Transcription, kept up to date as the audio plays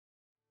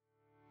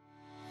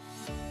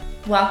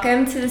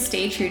Welcome to the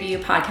Stay True to You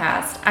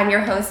podcast. I'm your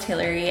host,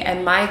 Hillary,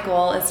 and my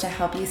goal is to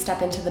help you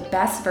step into the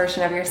best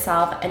version of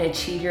yourself and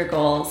achieve your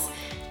goals.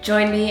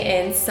 Join me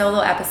in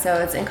solo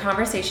episodes and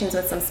conversations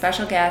with some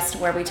special guests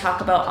where we talk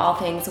about all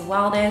things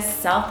wellness,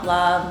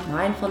 self-love,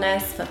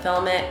 mindfulness,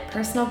 fulfillment,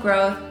 personal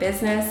growth,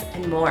 business,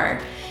 and more.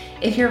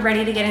 If you're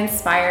ready to get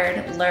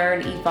inspired,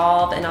 learn,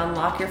 evolve, and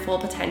unlock your full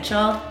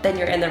potential, then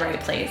you're in the right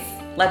place.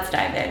 Let's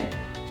dive in.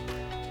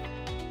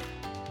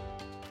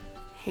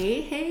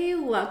 Hey,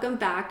 welcome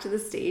back to the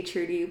Stay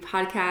True to You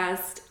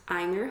podcast.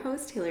 I'm your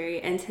host,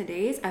 Hillary, and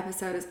today's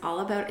episode is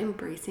all about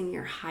embracing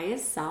your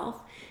highest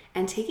self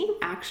and taking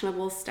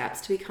actionable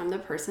steps to become the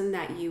person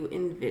that you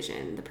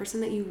envision, the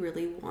person that you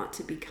really want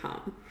to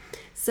become.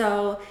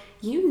 So,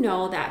 you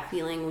know that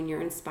feeling when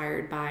you're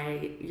inspired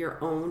by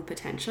your own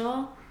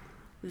potential?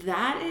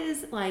 That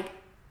is like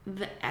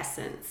the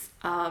essence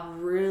of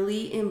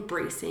really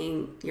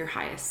embracing your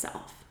highest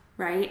self,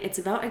 right? It's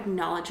about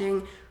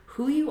acknowledging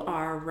who you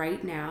are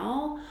right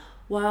now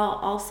while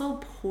also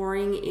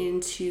pouring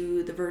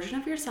into the version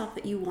of yourself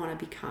that you want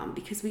to become,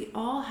 because we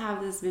all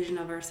have this vision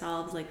of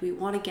ourselves, like we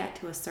want to get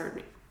to a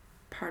certain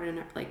part in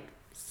our, like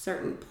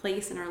certain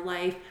place in our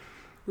life.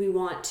 We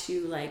want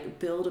to like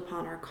build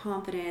upon our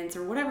confidence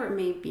or whatever it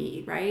may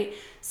be, right?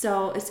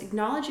 So it's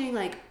acknowledging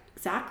like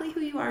exactly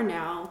who you are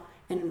now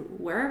and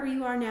wherever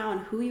you are now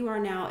and who you are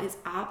now is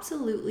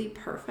absolutely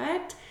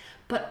perfect,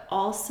 but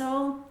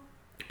also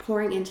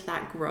pouring into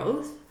that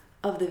growth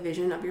of the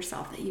vision of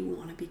yourself that you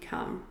want to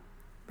become,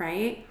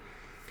 right?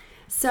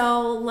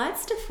 So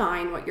let's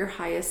define what your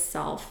highest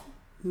self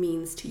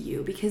means to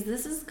you, because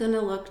this is going to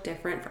look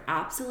different for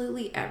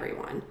absolutely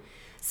everyone.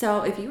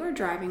 So if you are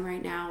driving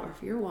right now, or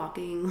if you're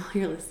walking while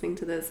you're listening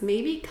to this,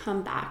 maybe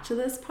come back to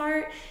this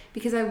part,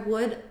 because I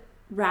would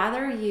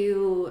rather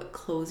you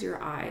close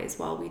your eyes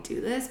while we do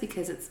this,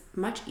 because it's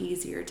much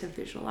easier to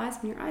visualize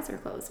when your eyes are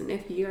closed. And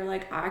if you're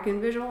like, I can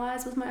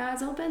visualize with my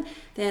eyes open,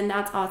 then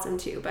that's awesome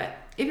too. But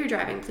if you're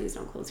driving, please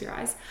don't close your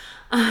eyes.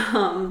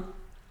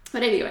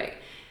 But anyway,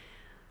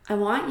 I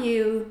want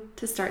you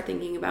to start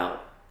thinking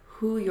about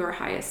who your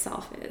highest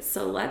self is.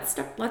 So let's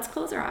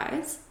close our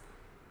eyes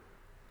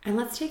and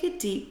let's take a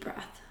deep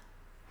breath.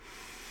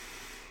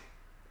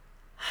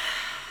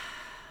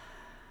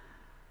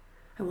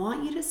 I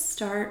want you to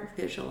start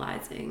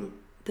visualizing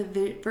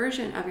the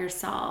version of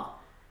yourself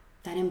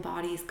that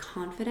embodies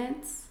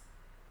confidence,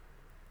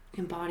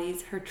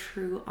 embodies her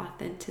true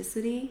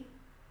authenticity,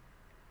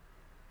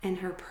 and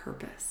her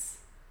purpose.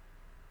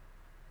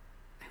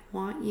 I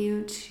want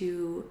you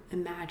to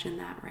imagine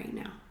that right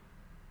now.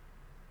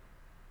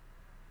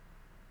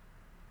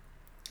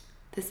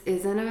 This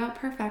isn't about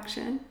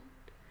perfection,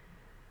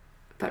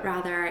 but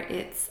rather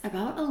it's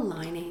about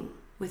aligning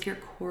with your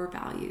core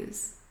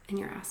values and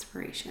your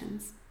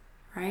aspirations,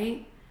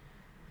 right?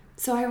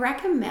 So I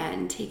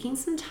recommend taking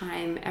some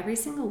time every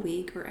single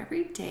week or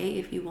every day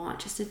if you want,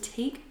 just to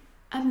take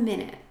a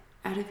minute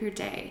out of your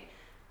day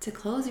to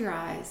close your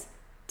eyes,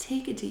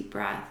 take a deep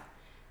breath,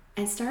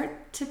 and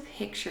start to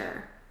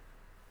picture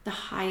the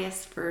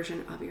highest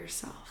version of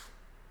yourself,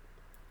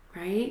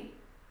 right?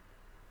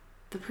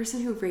 The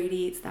person who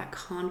radiates that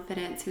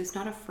confidence, who's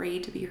not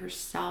afraid to be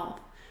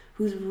herself,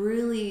 who's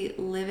really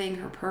living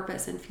her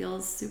purpose and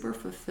feels super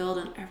fulfilled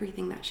in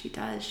everything that she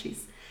does.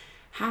 She's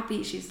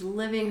happy, she's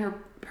living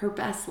her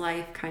best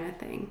life kind of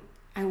thing.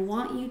 I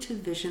want you to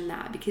vision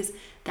that, because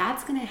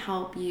that's going to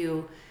help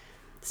you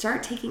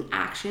start taking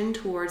action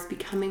towards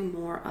becoming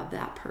more of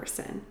that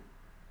person,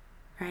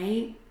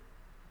 right?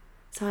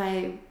 So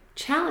I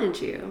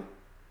challenge you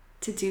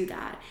to do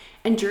that.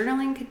 And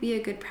journaling could be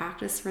a good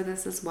practice for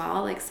this as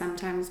well. Like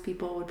sometimes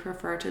people would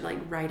prefer to like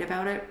write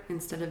about it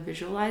instead of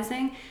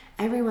visualizing.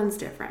 Everyone's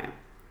different.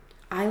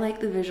 I like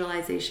the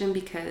visualization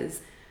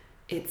because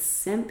it's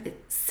simp.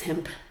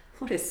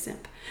 What is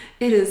simp?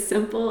 It is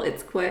simple,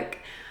 it's quick.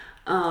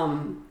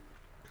 And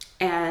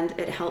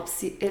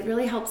it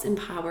really helps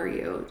empower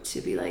you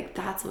to be like,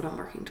 that's what I'm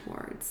working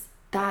towards.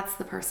 That's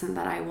the person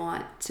that I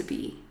want to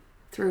be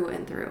through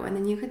and through. And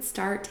then you could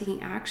start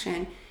taking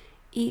action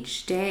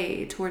each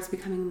day towards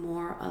becoming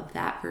more of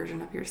that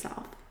version of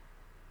yourself,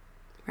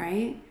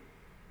 right?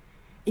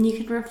 And you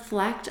can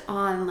reflect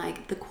on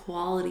like the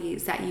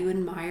qualities that you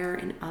admire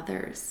in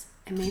others,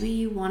 and maybe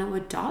you want to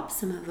adopt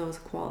some of those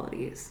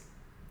qualities,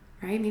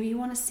 right? Maybe you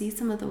want to see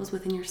some of those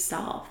within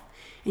yourself,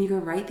 and you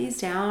can write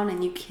these down,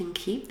 and you can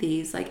keep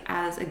these like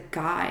as a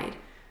guide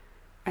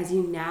as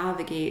you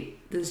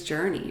navigate this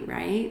journey,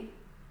 right?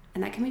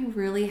 And that can be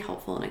really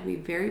helpful, and it can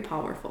be very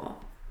powerful.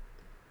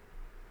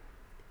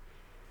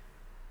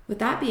 With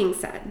that being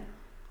said,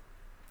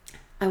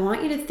 I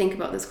want you to think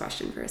about this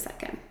question for a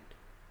second.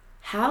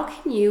 How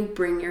can you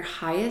bring your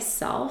highest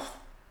self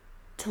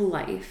to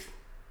life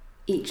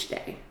each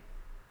day?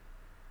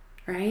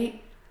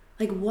 Right?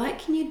 Like, what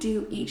can you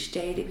do each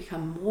day to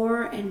become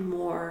more and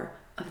more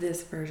of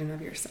this version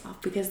of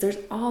yourself? Because there's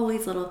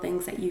always little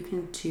things that you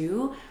can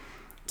do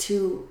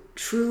to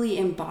truly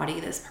embody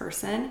this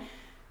person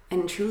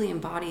and truly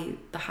embody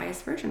the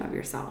highest version of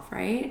yourself,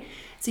 right?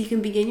 So you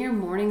can begin your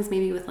mornings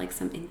maybe with like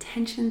some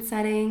intention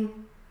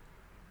setting.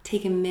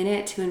 take a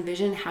minute to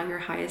envision how your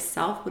highest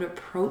self would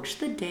approach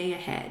the day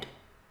ahead.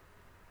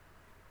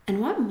 And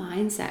what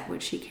mindset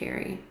would she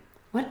carry?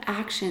 What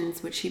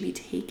actions would she be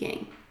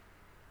taking?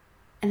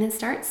 And then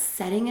start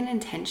setting an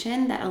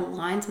intention that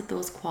aligns with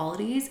those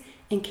qualities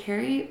and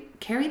carry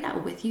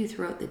that with you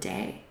throughout the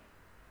day.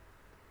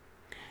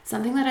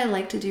 Something that I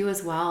like to do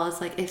as well is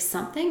like if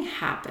something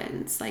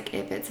happens, like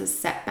if it's a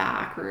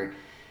setback or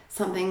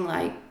something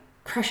like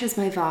crushes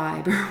my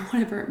vibe or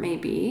whatever it may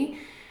be,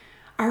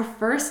 our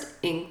first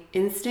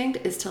instinct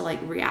is to like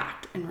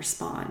react and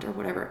respond or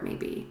whatever it may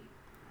be.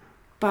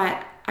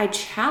 But I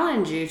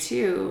challenge you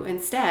to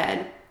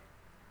instead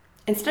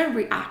of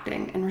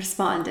reacting and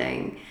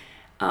responding,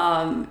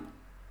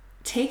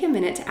 take a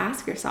minute to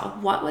ask yourself,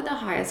 what would the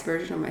highest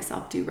version of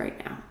myself do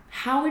right now?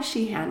 How would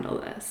she handle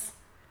this?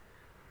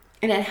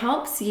 And it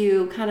helps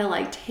you kind of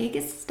like take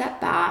a step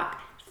back,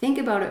 think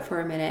about it for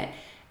a minute,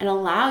 and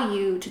allow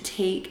you to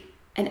take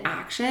an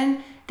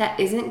action that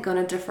isn't going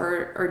to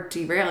defer or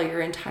derail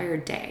your entire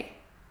day,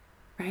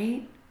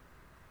 right?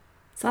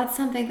 So that's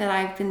something that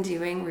I've been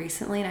doing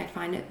recently, and I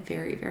find it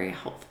very, very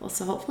helpful.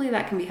 So hopefully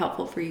that can be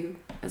helpful for you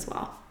as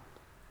well.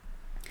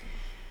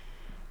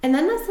 And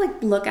then let's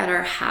like look at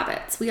our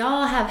habits. We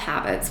all have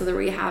habits, whether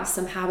we have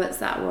some habits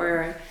that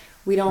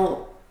we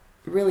don't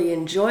really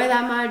enjoy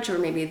that much, or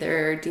maybe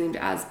they're deemed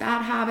as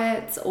bad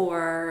habits,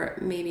 or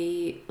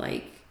maybe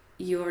like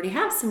you already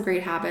have some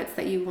great habits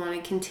that you want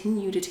to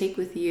continue to take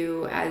with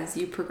you as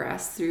you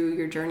progress through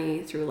your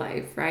journey through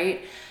life,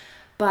 right?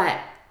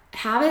 But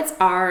habits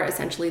are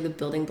essentially the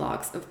building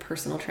blocks of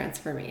personal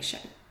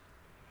transformation.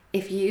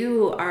 If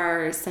you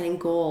are setting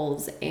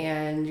goals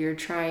and you're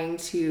trying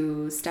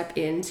to step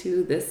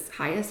into this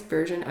highest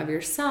version of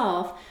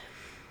yourself,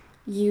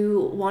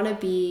 you want to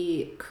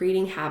be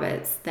creating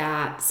habits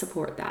that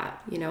support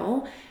that, you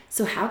know?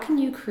 So how can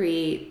you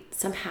create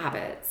some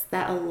habits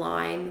that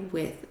align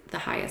with the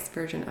highest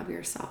version of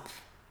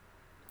yourself?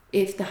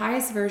 If the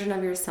highest version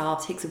of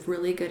yourself takes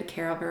really good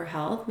care of her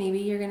health, maybe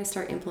you're going to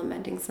start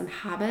implementing some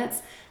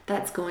habits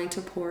that's going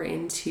to pour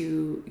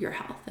into your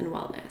health and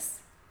wellness,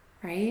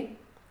 right?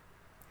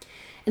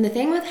 And the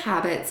thing with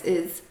habits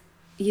is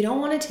you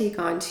don't want to take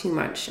on too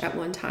much at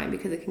one time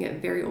because it can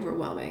get very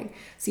overwhelming.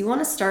 So you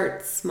want to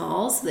start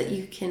small so that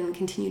you can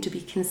continue to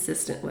be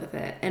consistent with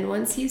it. And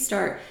once you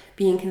start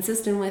being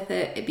consistent with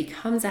it, it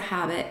becomes a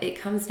habit. It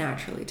comes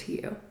naturally to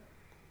you.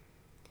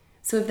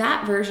 So if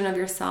that version of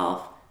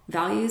yourself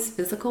values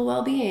physical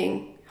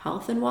well-being,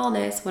 health and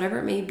wellness, whatever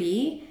it may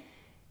be,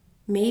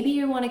 maybe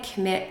you want to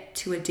commit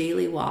to a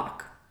daily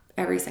walk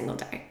every single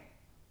day.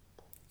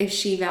 If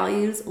she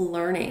values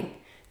learning,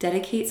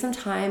 dedicate some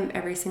time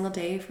every single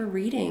day for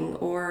reading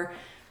or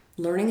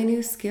learning a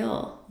new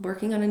skill,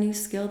 working on a new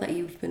skill that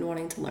you've been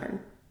wanting to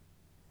learn.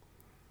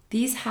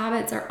 These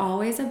habits are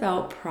always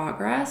about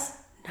progress,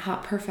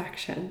 not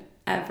perfection,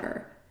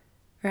 ever,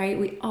 right?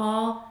 We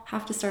all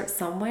have to start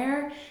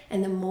somewhere,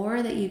 and the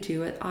more that you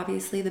do it,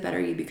 obviously, the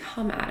better you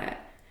become at it.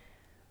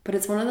 But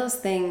it's one of those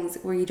things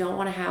where you don't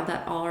want to have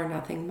that all or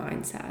nothing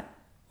mindset,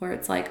 where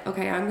it's like,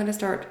 okay, I'm going to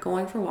start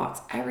going for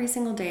walks every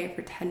single day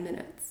for 10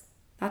 minutes.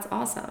 That's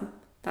awesome.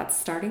 That's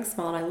starting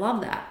small, and I love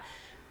that.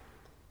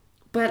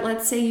 But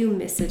let's say you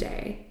miss a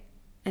day,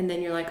 and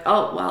then you're like,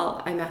 oh,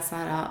 well, I messed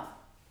that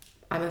up.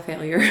 I'm a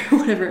failure,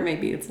 whatever it may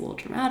be. It's a little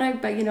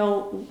dramatic, but you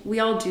know, we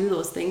all do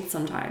those things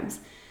sometimes.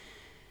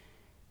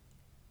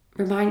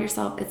 Remind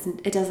yourself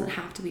it doesn't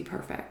have to be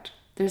perfect.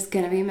 There's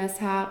going to be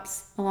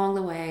mishaps along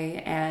the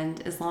way,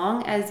 and as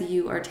long as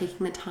you are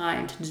taking the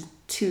time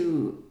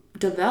to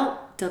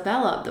develop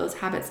those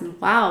habits, and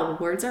wow,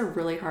 words are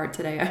really hard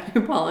today. I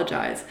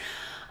apologize.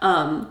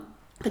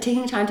 But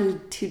taking time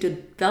to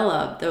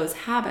develop those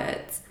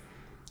habits,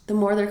 the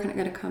more they're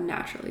going to come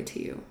naturally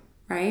to you,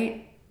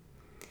 right?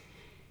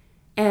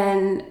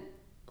 And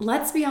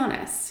let's be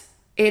honest,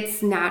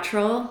 it's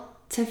natural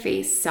to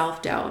face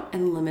self-doubt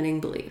and limiting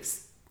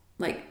beliefs.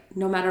 Like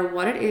no matter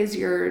what it is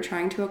you're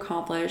trying to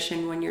accomplish,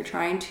 and when you're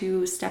trying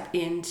to step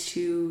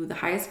into the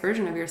highest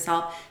version of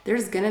yourself,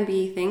 there's going to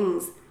be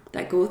things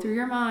that go through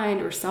your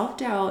mind or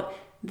self-doubt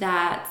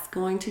that's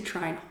going to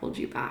try and hold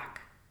you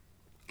back.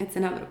 It's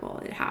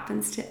inevitable. It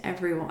happens to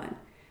everyone.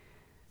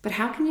 But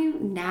how can you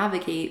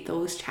navigate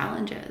those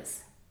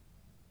challenges?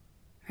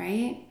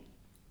 Right?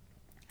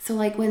 So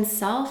like when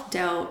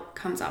self-doubt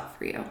comes up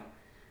for you,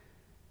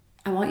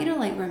 I want you to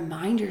like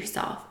remind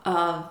yourself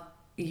of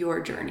your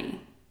journey,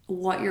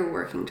 what you're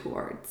working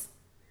towards.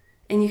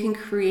 And you can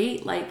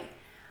create like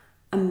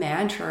a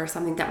mantra or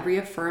something that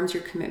reaffirms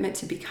your commitment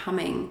to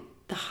becoming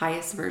the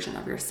highest version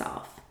of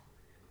yourself.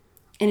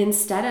 And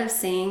instead of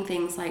saying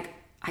things like,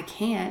 I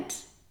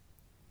can't,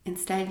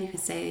 instead, you can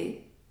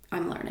say,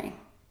 I'm learning,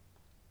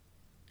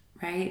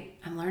 right?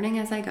 I'm learning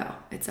as I go.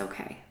 It's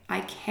okay.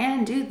 I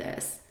can do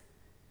this,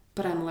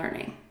 but I'm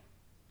learning,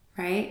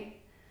 right?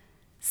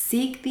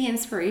 Seek the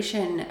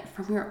inspiration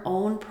from your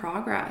own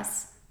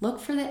progress. Look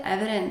for the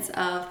evidence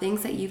of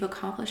things that you've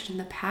accomplished in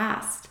the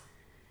past.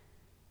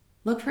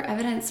 Look for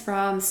evidence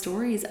from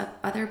stories of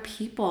other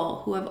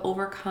people who have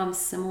overcome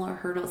similar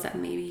hurdles that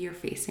maybe you're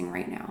facing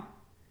right now.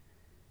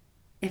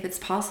 If it's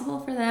possible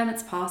for them,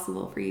 it's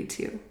possible for you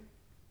too.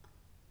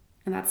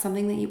 And that's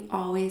something that you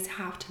always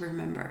have to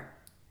remember.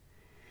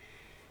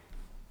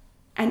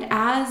 And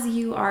as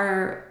you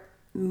are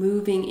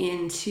moving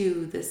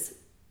into this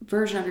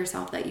version of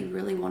yourself that you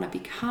really want to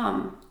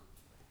become,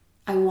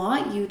 I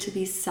want you to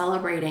be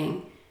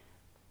celebrating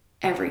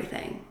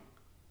everything,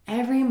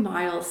 every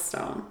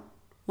milestone,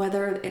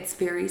 whether it's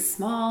very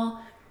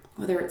small,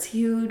 whether it's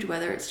huge,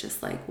 whether it's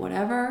just like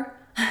whatever.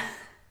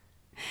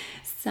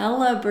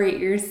 Celebrate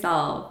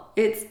yourself.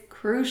 It's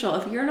crucial.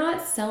 If you're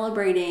not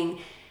celebrating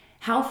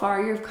how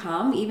far you've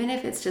come, even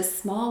if it's just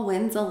small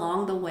wins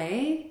along the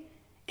way,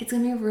 it's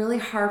going to be really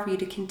hard for you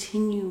to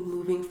continue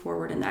moving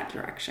forward in that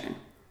direction.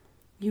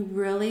 You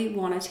really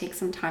want to take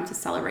some time to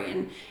celebrate.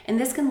 And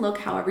this can look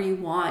however you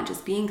want,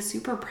 just being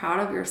super proud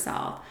of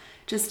yourself.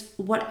 Just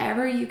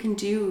whatever you can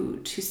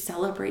do to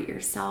celebrate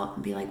yourself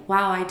and be like,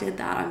 wow, I did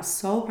that. I'm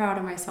so proud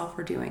of myself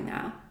for doing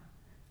that.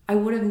 I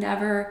would have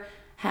never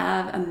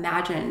have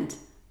imagined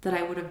that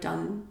I would have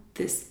done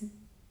this,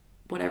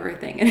 whatever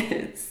thing it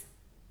is.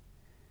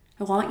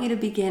 I want you to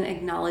begin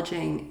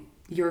acknowledging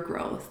your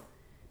growth.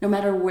 No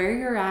matter where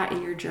you're at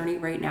in your journey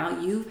right now,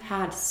 you've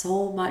had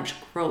so much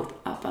growth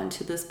up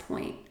until this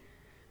point.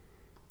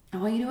 I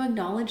want you to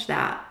acknowledge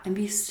that and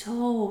be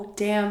so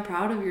damn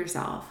proud of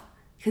yourself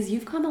because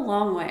you've come a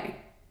long way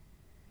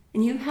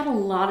and you've had a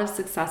lot of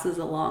successes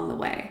along the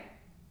way.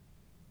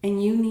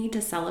 And you need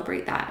to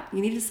celebrate that.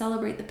 You need to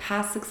celebrate the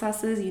past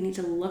successes. You need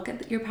to look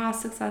at your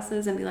past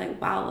successes and be like,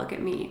 wow, look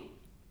at me.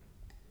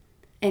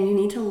 And you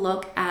need to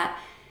look at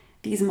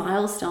these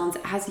milestones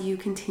as you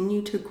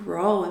continue to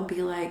grow and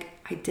be like,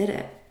 I did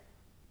it.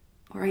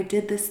 Or I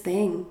did this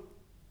thing.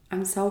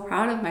 I'm so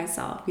proud of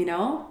myself,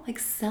 Like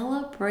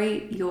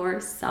celebrate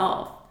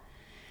yourself.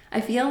 I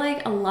feel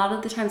like a lot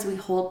of the times we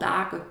hold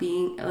back with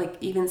being like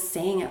even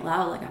saying it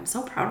loud, like I'm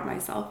so proud of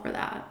myself for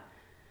that.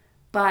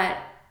 But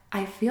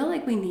I feel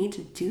like we need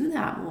to do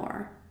that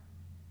more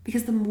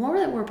because the more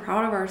that we're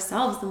proud of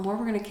ourselves, the more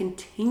we're going to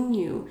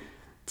continue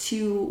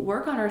to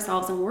work on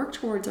ourselves and work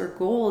towards our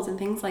goals and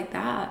things like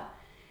that.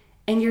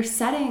 And you're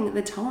setting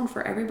the tone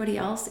for everybody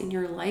else in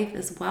your life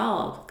as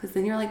well. Because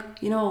then you're like,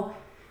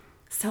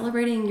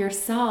 celebrating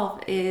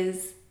yourself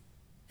it's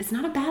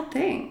not a bad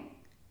thing.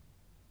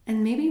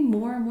 And maybe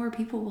more and more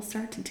people will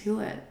start to do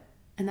it.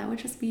 And that would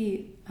just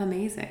be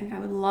amazing. I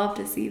would love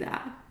to see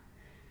that.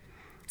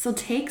 So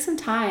take some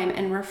time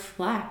and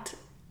reflect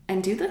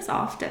and do this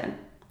often.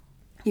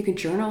 You can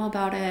journal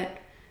about it.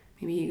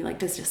 Maybe you like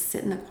to just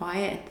sit in the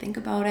quiet and think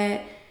about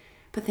it.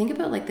 But think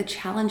about like the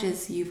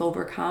challenges you've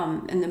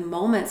overcome and the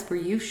moments where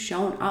you've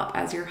shown up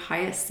as your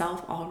highest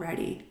self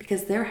already,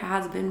 because there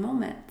has been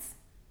moments.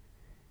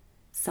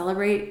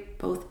 Celebrate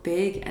both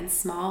big and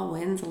small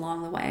wins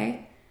along the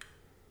way,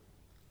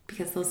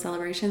 because those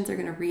celebrations are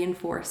going to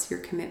reinforce your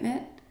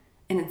commitment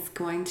and it's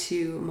going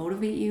to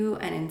motivate you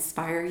and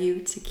inspire you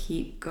to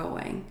keep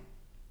going.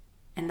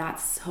 And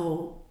that's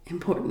so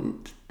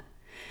important.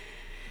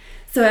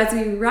 So as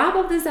we wrap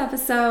up this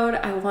episode,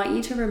 I want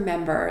you to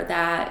remember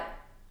that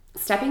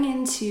stepping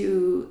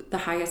into the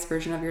highest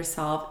version of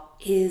yourself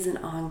is an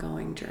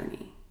ongoing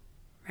journey,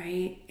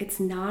 right? It's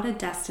not a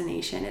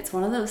destination. It's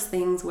one of those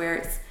things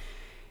where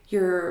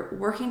you're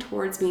working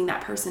towards being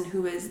that person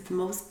who is the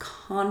most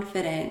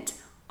confident,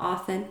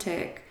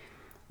 authentic,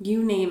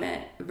 you name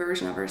it,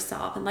 version of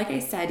herself. And like I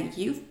said,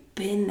 you've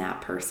been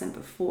that person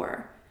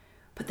before,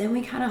 but then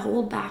we kind of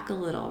hold back a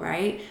little,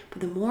 right?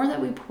 But the more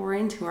that we pour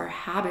into our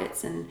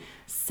habits and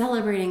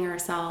celebrating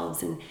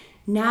ourselves and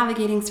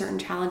navigating certain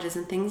challenges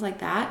and things like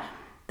that,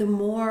 the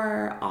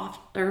more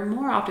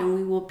often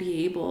we will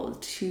be able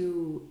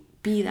to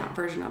be that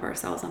version of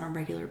ourselves on a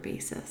regular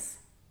basis,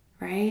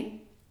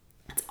 right?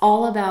 It's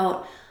all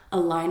about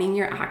aligning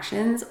your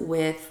actions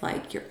with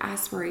like your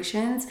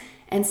aspirations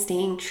and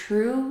staying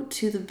true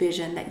to the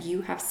vision that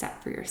you have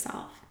set for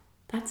yourself.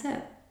 That's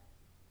it.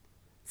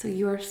 So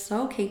you are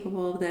so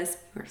capable of this.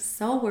 You are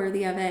so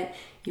worthy of it.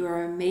 You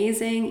are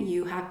amazing.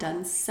 You have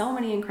done so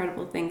many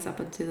incredible things up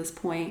until this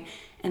point,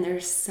 and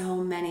there's so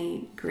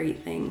many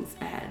great things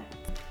ahead.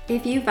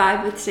 If you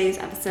vibe with today's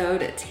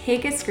episode,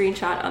 take a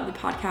screenshot of the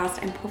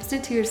podcast and post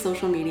it to your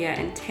social media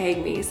and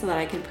tag me so that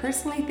I can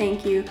personally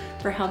thank you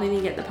for helping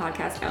me get the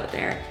podcast out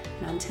there.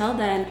 And until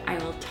then, I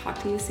will talk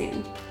to you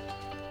soon.